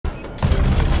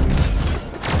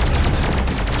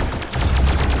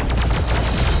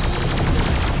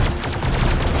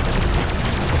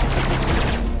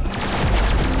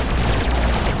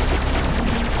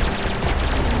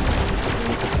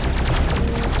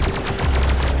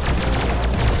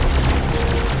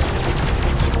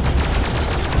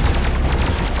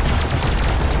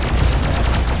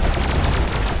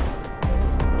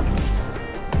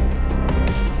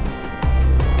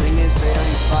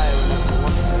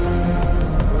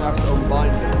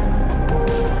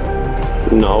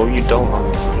No, you don't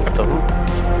unlock them.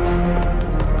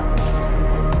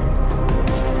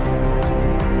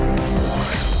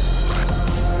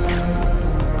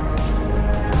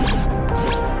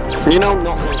 You know,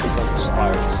 not all the guns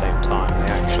fire at the same time,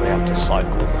 they actually have to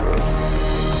cycle through.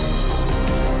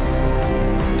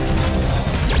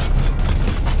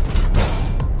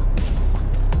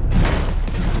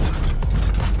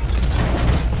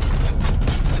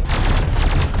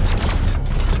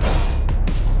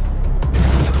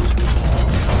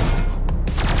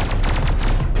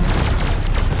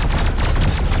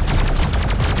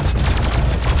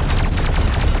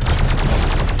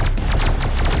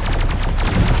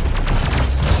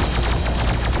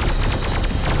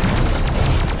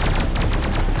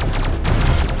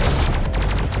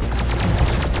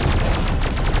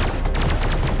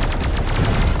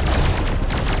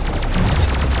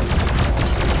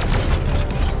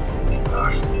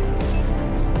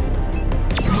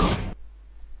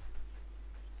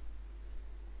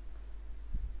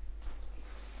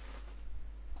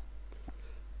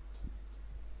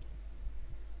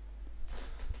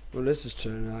 Well, this is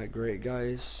turning out great,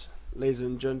 guys. Ladies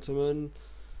and gentlemen,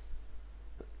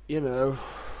 you know,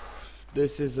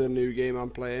 this is a new game I'm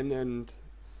playing, and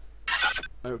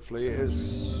hopefully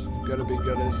it's gonna be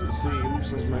good as it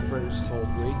seems, as my friends told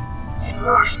me.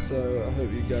 So I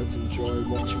hope you guys enjoy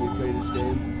watching me play this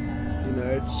game. You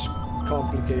know, it's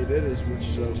complicated as much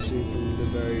as I've seen from the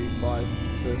very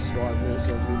first 5 minutes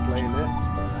I've been playing it.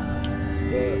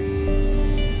 But,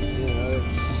 you know,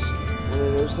 it's one of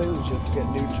those things, you have to get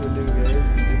new to a new game,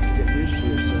 you have to get used to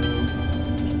it, so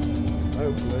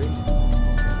hopefully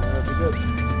it'll be good.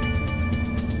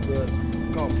 But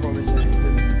can't promise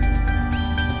anything.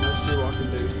 Let's see what I can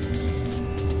do.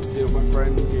 See what my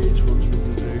friend Gage wants me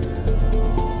to do.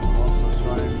 Also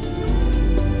try and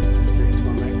fix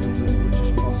my makeup as much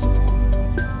as possible.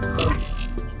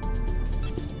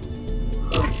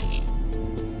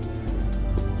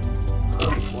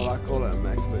 Well, I call it a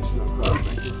mech, but it's not quite a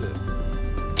mech, is it?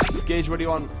 Gage, what do you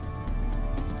want?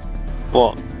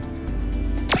 What?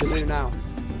 To do now?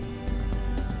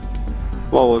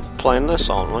 Well, we're playing this,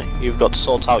 aren't we? You've got to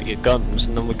sort out your guns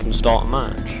and then we can start a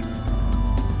match.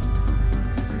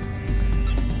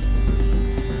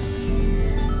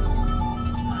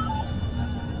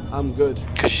 I'm good.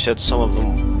 Because you said some of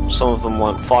them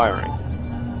weren't firing.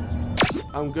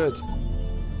 I'm good.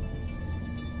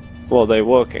 Well, they're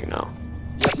working now.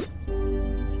 Yep.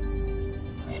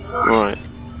 Right.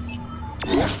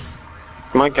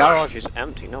 My garage is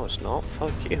empty. No, it's not.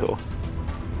 Fuck you.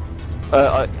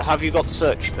 Have you got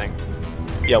search thing?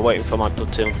 Yeah, waiting for my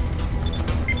platoon.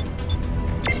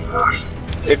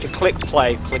 If you click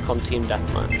play, click on team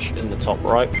deathmatch in the top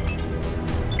right.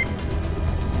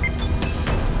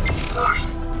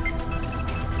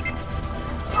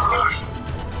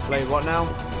 Play what now?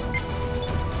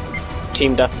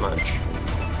 Team deathmatch.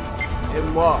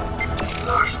 In what?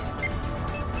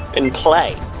 In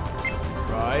play.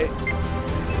 Right.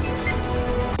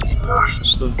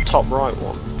 It's the top right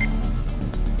one.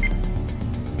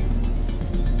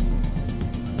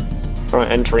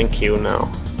 Right, entering queue now.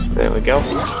 There we go.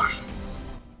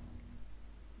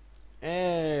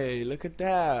 Hey, look at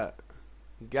that.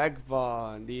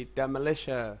 Gagvar, the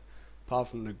Demolisher. Apart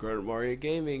from the Grunt Warrior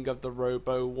Gaming of the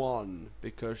Robo 1.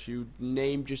 Because you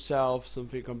named yourself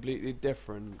something completely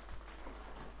different.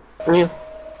 Yeah,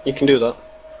 you can do that.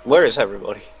 Where is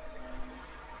everybody?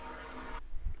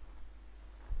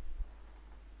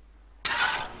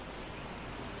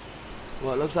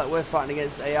 Well, it looks like we're fighting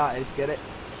against AIs, get it?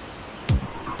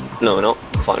 No, we're not.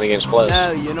 Fighting against players.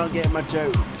 No, you're not getting my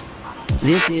joke.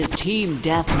 This is Team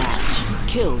Deathmatch.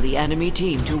 Kill the enemy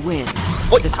team to win.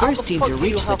 What? The first team to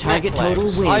reach the target total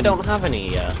wins. I don't have any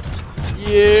yet.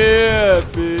 Yeah,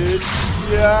 bitch.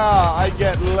 Yeah, I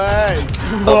get legs.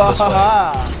 Oh, this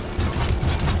way.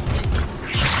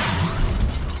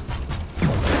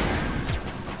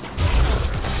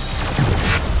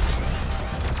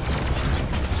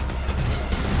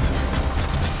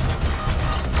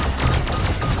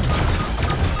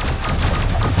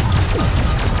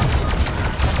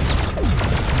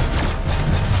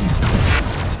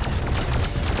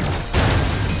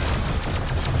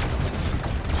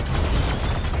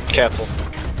 Careful.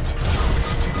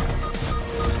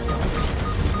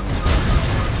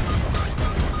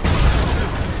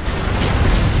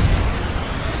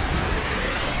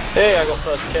 Hey, I got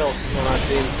first kill on our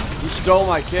team. You stole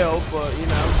my kill, but you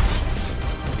know.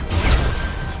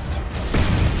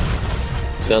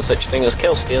 No such thing as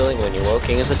kill stealing when you're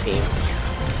working as a team.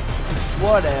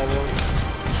 Whatever.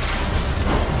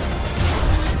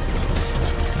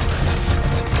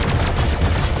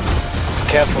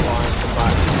 Careful, Ryan, come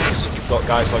back, because you've got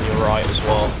guys on your right as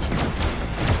well.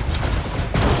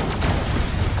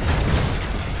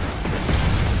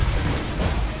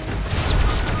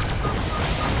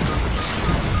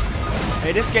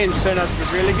 Hey, this game's turned out to be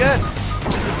really good.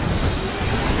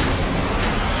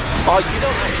 Oh, you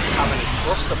don't actually have any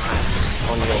thruster pants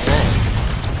on your neck.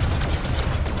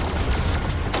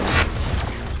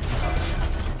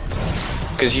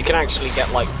 Because you can actually get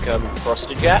like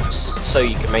thruster jets, so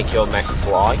you can make your mech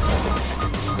fly.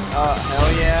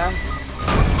 Hell yeah.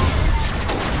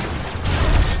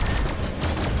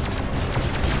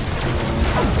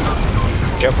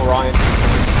 Careful, Ryan.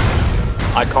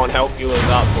 I can't help you with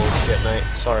that bullshit, mate.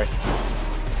 Sorry.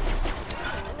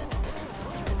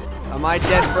 Am I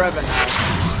dead forever now?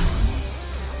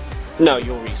 No,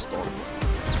 you'll respawn.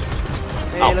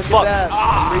 Hey, Oh, look fuck. at that.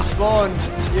 Ah! Respawn.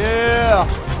 Yeah.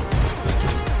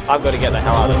 I've got to get the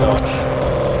hell out of Dodge.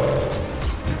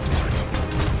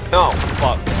 Oh,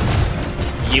 fuck.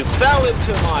 You fell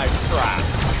into my trap.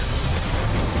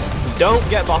 Don't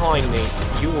get behind me.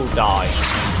 You will die.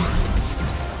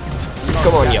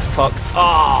 Come on, you fuck.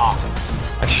 Ah!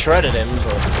 I shredded him,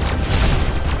 but...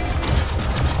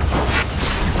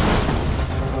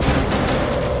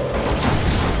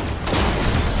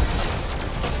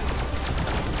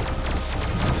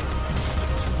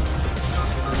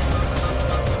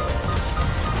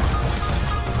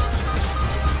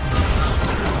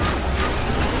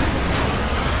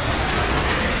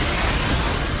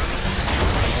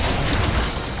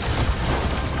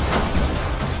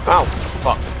 Oh,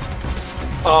 fuck.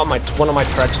 Oh, one of my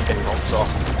tracks have been knocked off.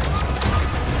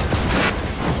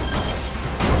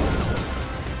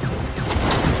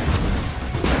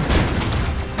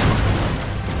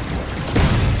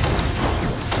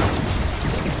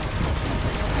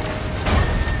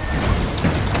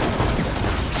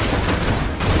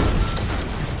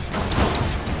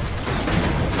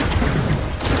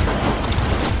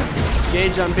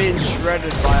 Gage, I'm being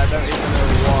shredded by I don't even know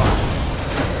what.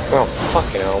 Oh,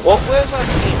 fucking hell. Where's our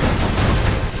team?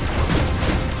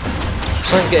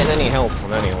 So I'm getting any help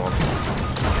from anyone.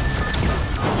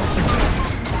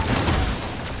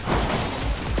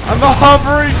 I'm a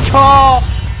hovering car!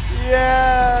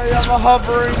 Yeah, I'm a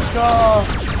hovering car!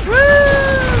 Woo!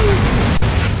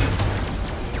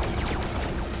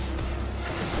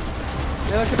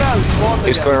 Yeah, look at that, I'm spawned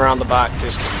He's again. going around the back.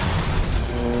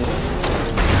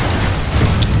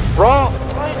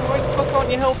 Why the fuck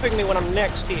aren't you helping me when I'm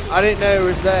next to you? I didn't know he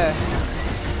was there.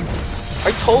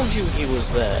 I told you he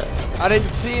was there. I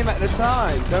didn't see him at the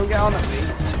time. Don't get on at me.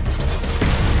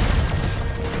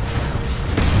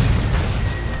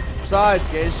 Besides,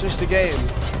 Gage, it's just a game.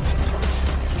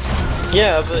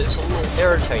 Yeah, but it's a little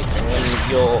irritating when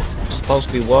you're supposed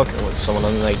to be working with someone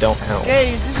and they don't help.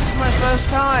 Gage, this is my first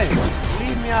time.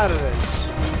 Leave me out of this.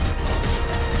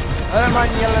 I don't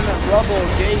mind yelling at Rob or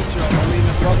Gage or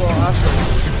at Rob or Asher,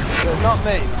 but not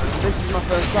me. This is my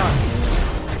first time.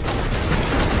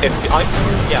 If I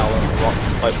can yell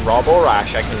at like Rob or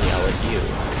Ash, I can yell at you.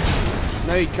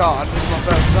 No, you can't. This is my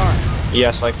first time.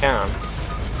 Yes, I can.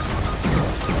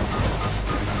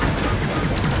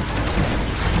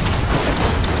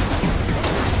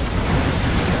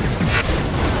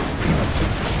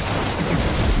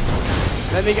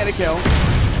 Let me get a kill.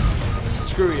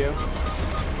 Screw you.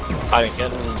 I didn't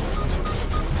get any.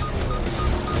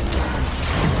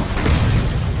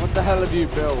 What the hell have you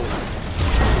built?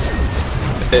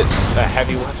 It's a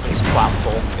heavy weapons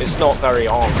platform. It's not very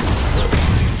armed.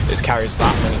 It carries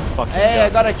that many fucking Hey, I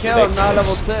got a guns. kill. I'm now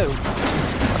level 2.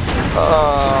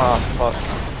 Fuck.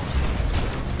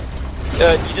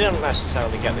 You didn't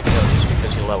necessarily get the kill just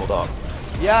because you leveled up.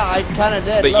 Yeah, I kinda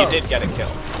did. But Look. you did get a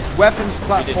kill. Weapons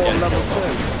platform get a level kill.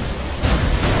 2.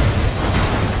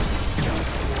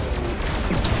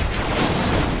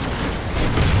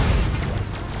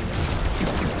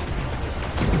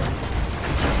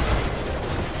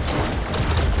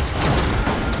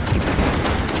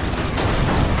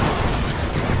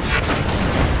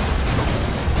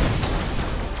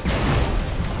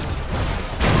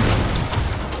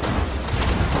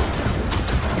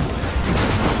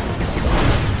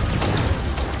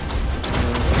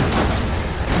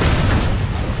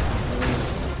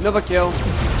 Another kill.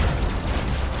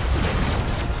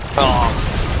 Oh,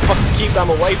 fuck, keep them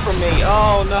away from me.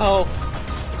 Oh, no.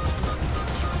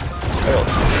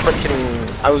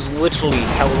 I was literally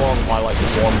held on by like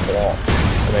one block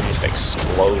and then just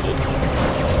exploded.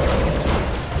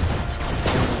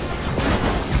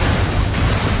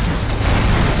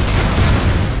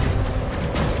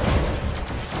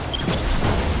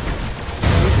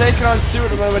 I'm taking on 2 at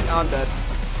the moment. I'm dead.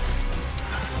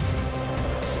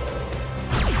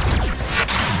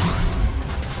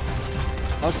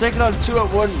 I was taking on 2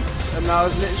 at once, and I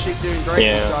was literally doing great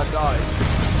until I died.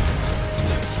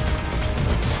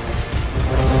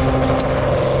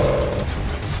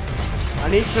 I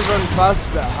need to run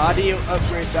faster. How do you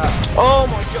upgrade that? Oh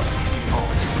my god! Oh.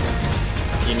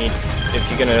 You need, if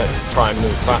you're gonna try and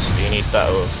move faster, you need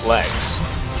better legs.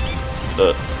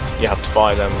 But you have to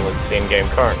buy them with the in-game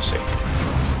currency.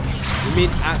 You mean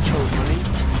actual money?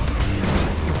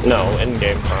 No,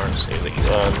 in-game currency that you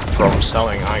earn from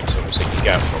selling items that you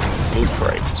get from loot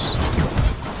crates.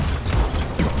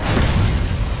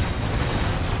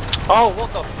 Oh,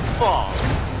 what the fuck?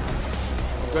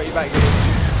 I've got you back here.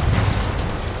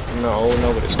 No,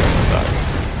 nobody's got me back.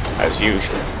 As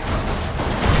usual.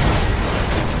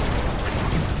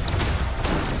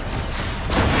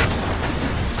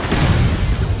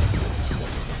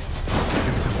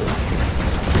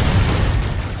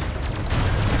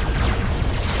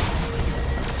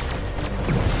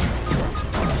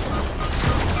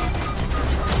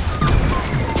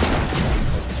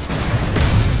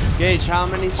 Gage, how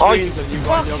many screens have you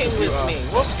got on your fucking computer? with me?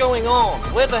 What's going on?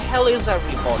 Where the hell is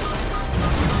everybody?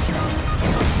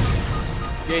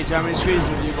 Gage, how many screens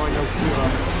have you got on your computer?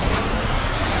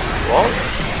 What?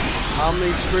 How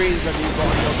many screens have you got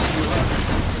on your computer?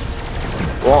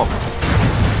 One.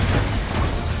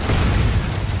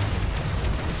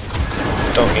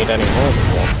 Don't need any more than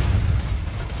one.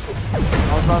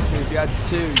 I was asking if you had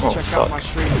 2, check out my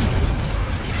stream.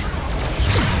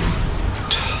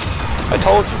 I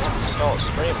told you to start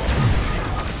streaming.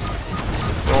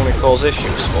 It only cause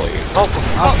issues for you. Oh, for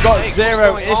I've got sake,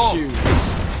 0 what's going on? issues.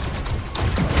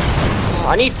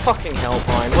 I need fucking help,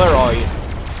 Ryan. Where are you?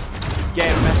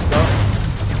 Getting messed up.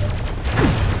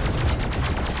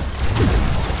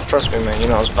 Trust me, man, you're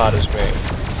not as bad as me.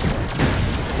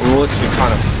 I'm literally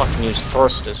trying to fucking use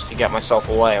thrusters to get myself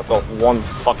away. I've got 1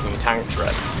 fucking tank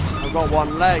tread. I've got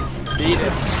 1 leg. Beat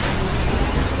it.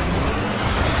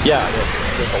 Yeah,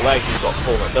 with the leg you've got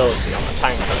full mobility, on the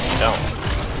tank tread you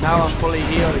don't. Now I'm fully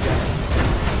healed again.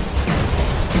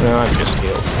 No, I'm just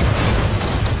healed.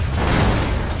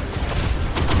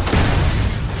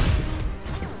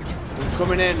 I'm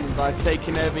coming in by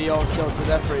taking over your kill to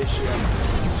death ratio.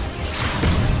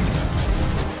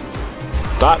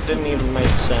 That didn't even make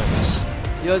sense.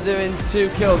 You're doing 2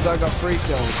 kills, I got 3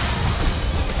 kills.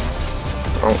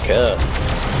 I don't care.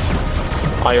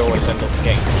 I always end up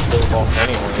getting killed off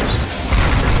anyways.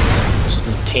 Just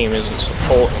the team isn't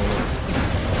supporting me.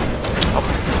 Oh,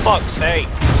 for fuck's sake!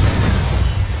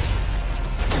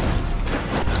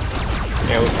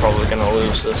 Yeah, we're probably gonna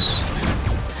lose this.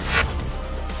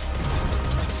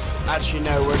 Actually,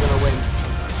 no, we're gonna win.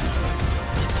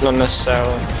 Not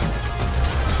necessarily.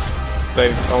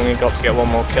 They've only got to get 1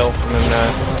 more kill, and then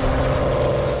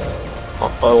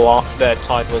they're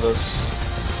tied with us.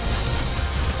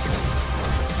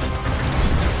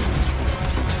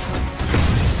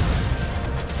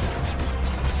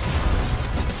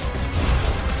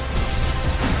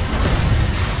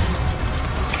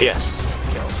 Yes.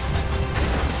 Kill.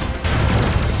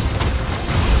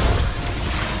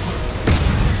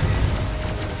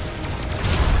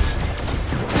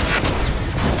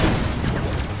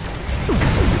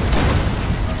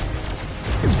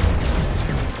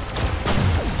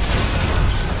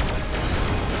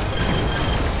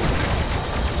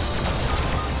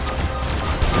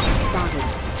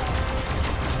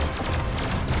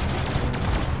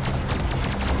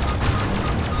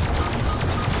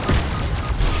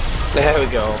 There we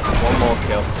go. 1 more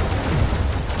kill.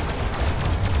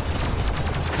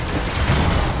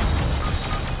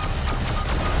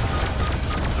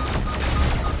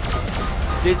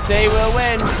 Did say we'll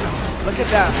win. Look at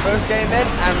that. First game in,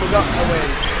 and we got a win.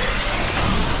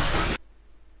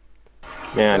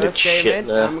 Yeah, I did First game shit in,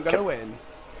 there. and we're gonna win.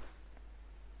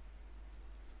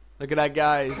 Look at that,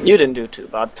 guys. You didn't do too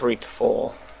bad. 3 to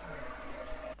 4.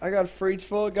 I got 3 to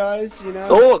 4, guys, you know.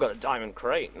 Oh, I got a diamond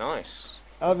crate. Nice.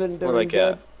 I've been What do I doing get?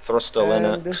 good. Thruster And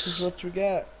Linux, this is what we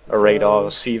get. a radar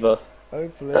receiver,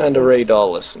 Hopefully. and a radar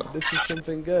listener. This is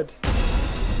something good.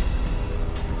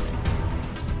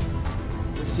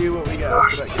 Let's see what we get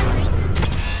after that game.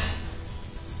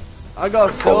 I got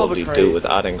a silver Probably crate. do with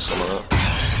adding some of that.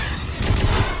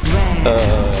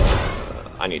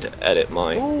 I need to edit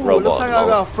my Ooh, robot. looks like I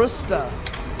got a thruster.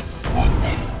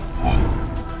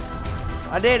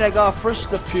 I did. I got a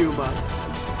thruster Puma.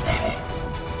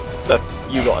 That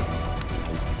you got.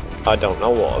 I don't know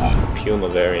what a Puma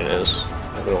variant is.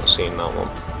 I've not seen that one.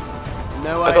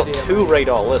 No I idea. got 2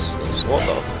 radar listeners. What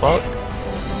the fuck?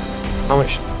 How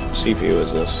much CPU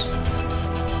is this?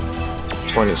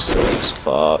 26.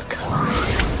 Fuck.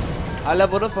 I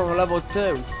leveled up. I'm level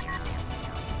 2.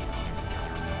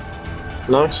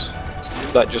 Nice.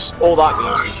 That just all that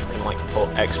means is you can like put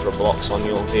extra blocks on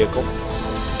your vehicle.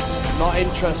 Not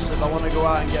interested. I want to go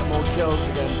out and get more kills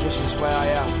again, just as where I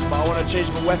am. But I want to change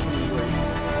my weaponry.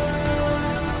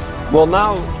 Well,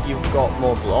 now you've got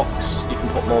more blocks. You can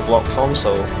put more blocks on,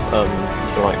 so you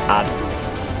can like add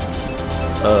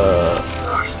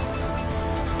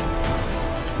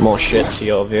more shit to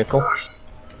your vehicle,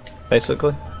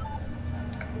 basically.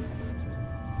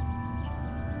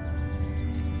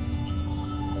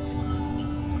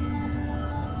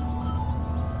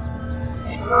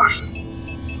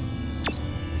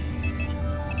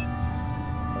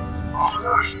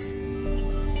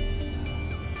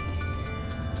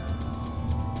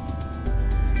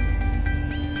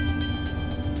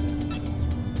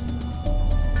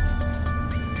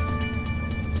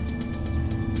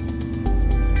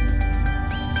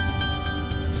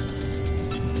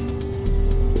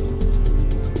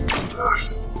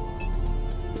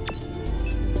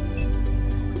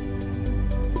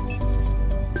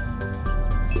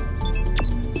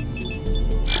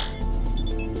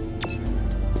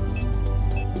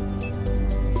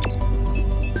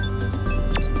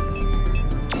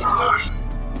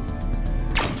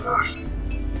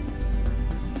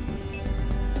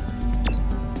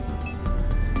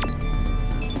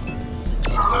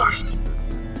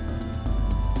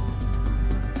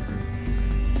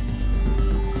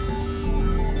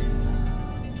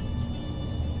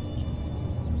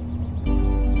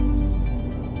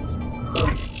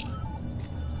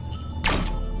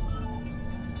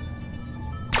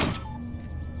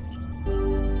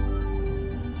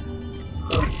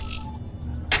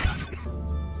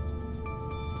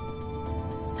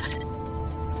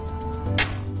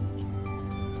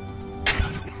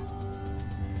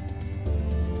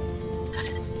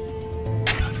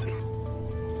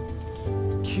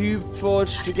 Cube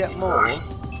forge to get more.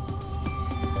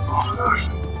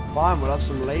 Fine, we'll have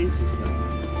some lasers then.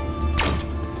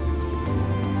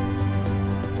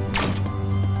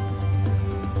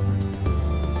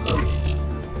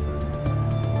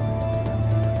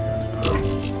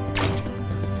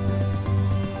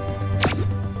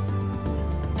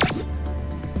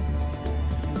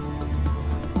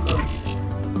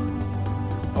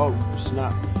 Oh,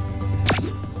 snap.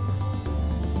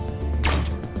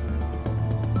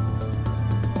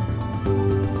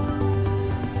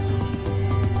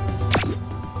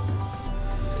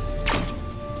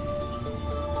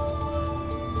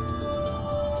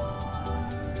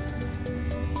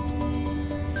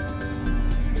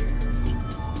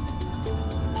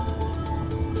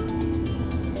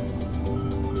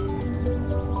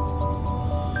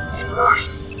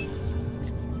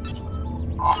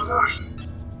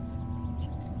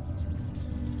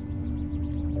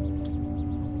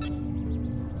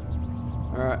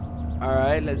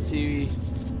 Alright, let's see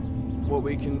what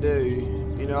we can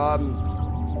do. You know,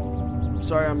 I'm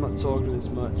sorry I'm not talking as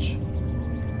much,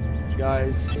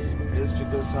 guys. It's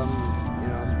because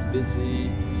I'm busy.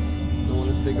 I want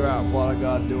to figure out what I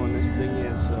gotta do on this thing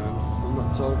here, so I'm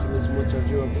not talking as much. I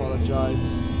do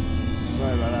apologize.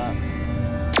 Sorry about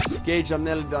that. Gage, I'm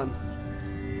nearly done.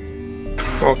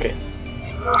 Okay.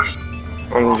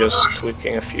 I'm just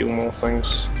tweaking a few more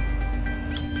things.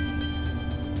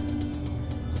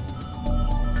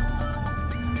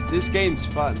 This game's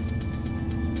fun.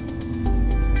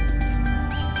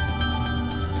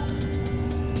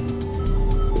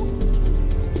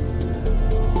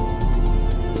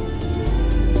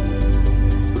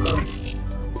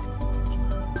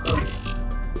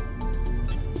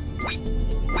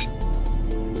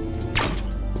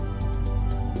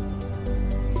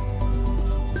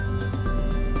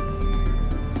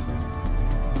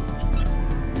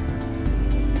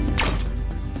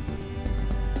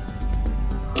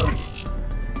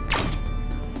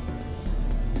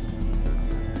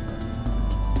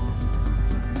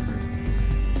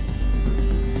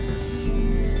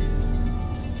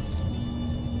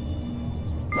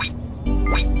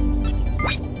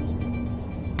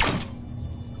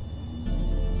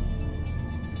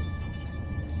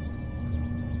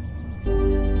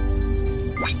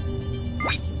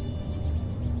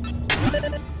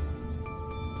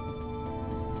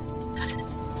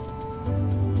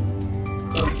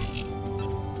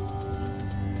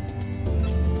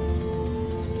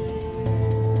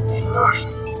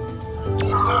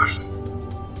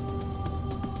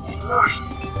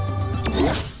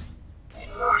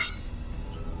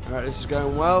 Alright, this is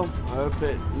going well. I hope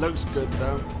it looks good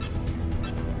though.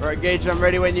 Alright, Gage, I'm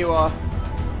ready when you are.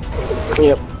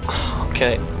 Yep.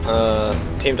 Okay.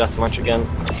 Team deathmatch again.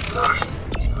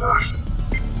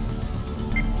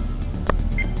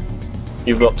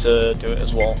 You've got to do it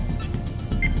as well.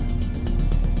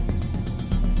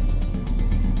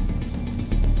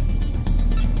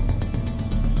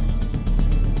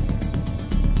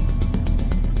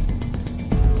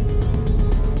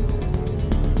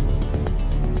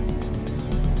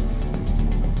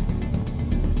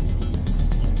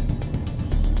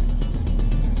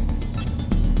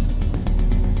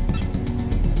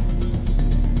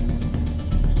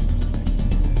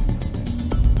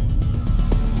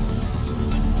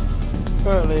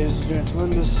 Alright, ladies and gentlemen,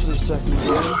 this is the second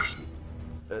game.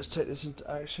 Let's take this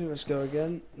into action, let's go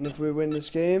again. And if we win this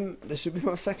game, this should be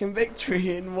my second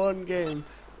victory in one game.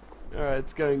 Alright,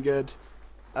 it's going good.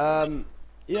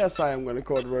 Yes, I am going to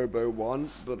call Robo 1,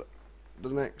 but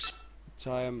the next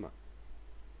time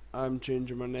I'm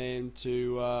changing my name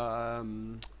to, I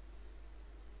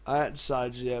haven't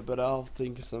decided yet, but I'll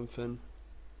think of something.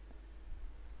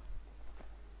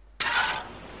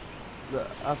 But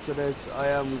after this, I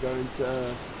am going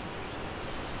to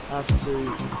have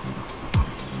to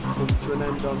come to an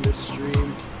end on this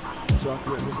stream, so I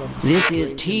can make myself. This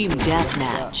is Team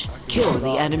Deathmatch. Kill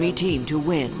the enemy team to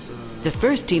win. The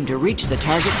first team to reach the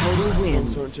target total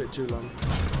wins. So it won't take too long.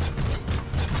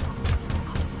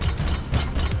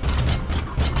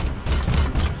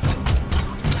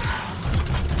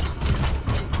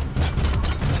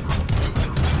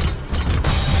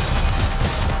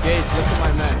 Gage, look at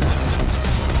my neck.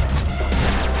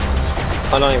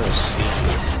 I don't even see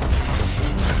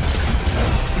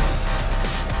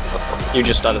you. You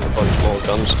just added a bunch more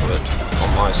guns to it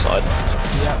on my side.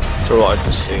 Yep. Through what I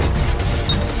can see.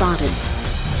 Spotted.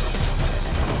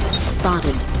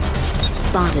 Spotted.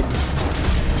 Spotted.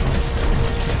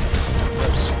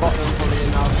 Spot them for me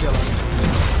and I'll kill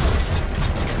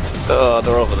them.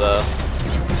 They're over there.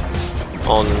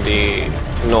 On the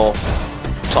north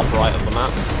top right of the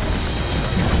map.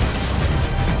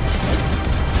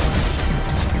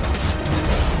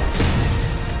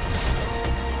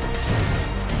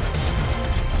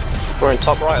 We're in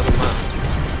top right of the map.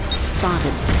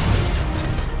 Spotted.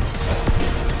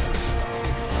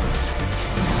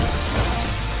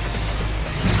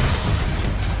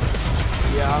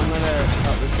 Yeah, I'm gonna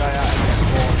help this guy out and get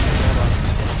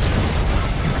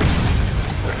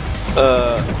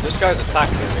more. This guy's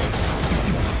attacking me.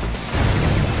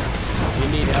 You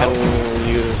need help? Can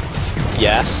you...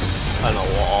 Yes, I know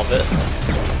what of it.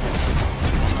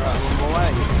 Alright, I'm on my way.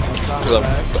 Because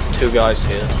I've got two guys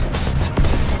here.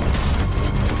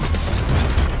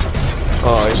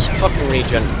 Oh, he's fucking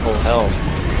regen full health.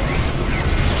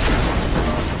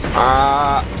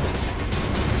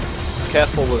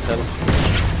 Careful with him.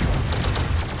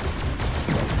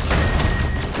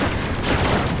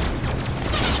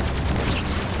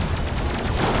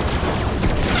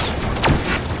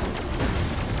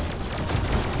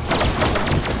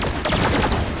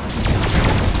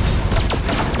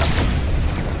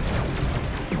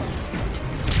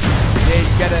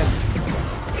 Gage, get him.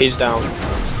 He's down.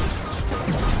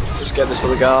 Let's get this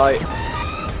other guy.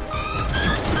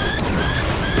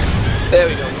 There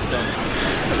we go, he's done.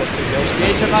 I got two kills.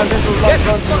 Gage, have my missile Get locked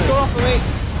this onto fucker me. off of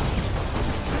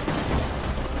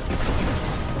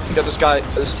me! Get this guy,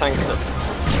 this tanker.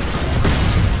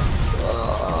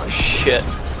 Oh, shit.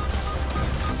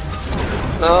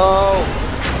 No!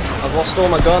 I've lost all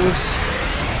my guns.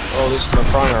 Oh, these are my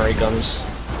primary guns.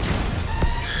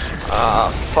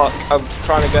 Fuck. I'm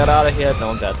trying to get out of here.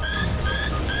 No, I'm dead.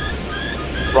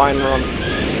 Ryan, run.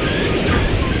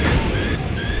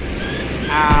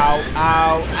 Ow,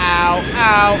 ow, ow,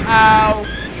 ow, ow.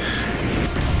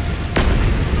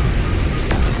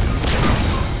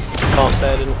 Can't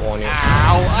say I didn't warn you.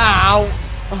 Ow, ow.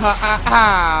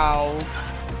 Ow.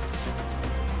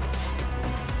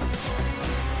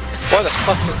 Why the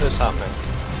fuck is this happening?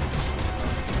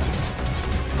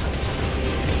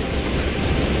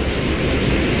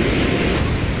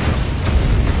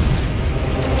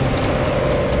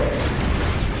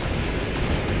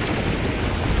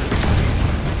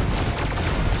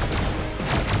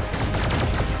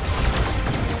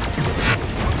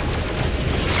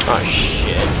 Oh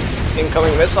shit.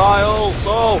 Incoming missiles!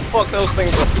 Oh fuck, those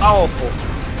things are powerful.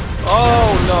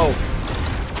 Oh no.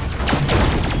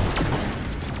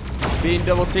 Being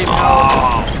double team help.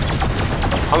 Oh.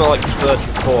 I'm at like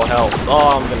 34 health.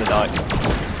 Oh, I'm gonna die.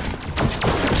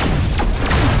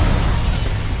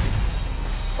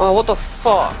 Oh, what the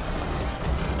fuck?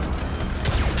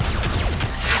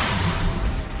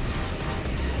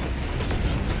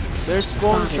 There's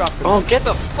spawn trap. Oh, get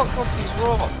the fuck off these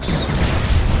rocks!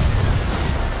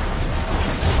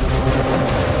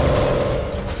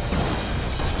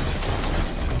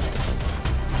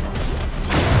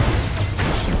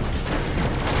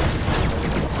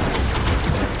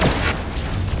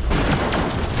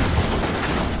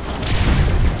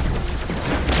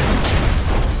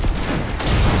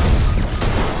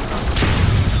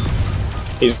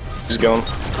 He's gone.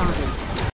 Spotted.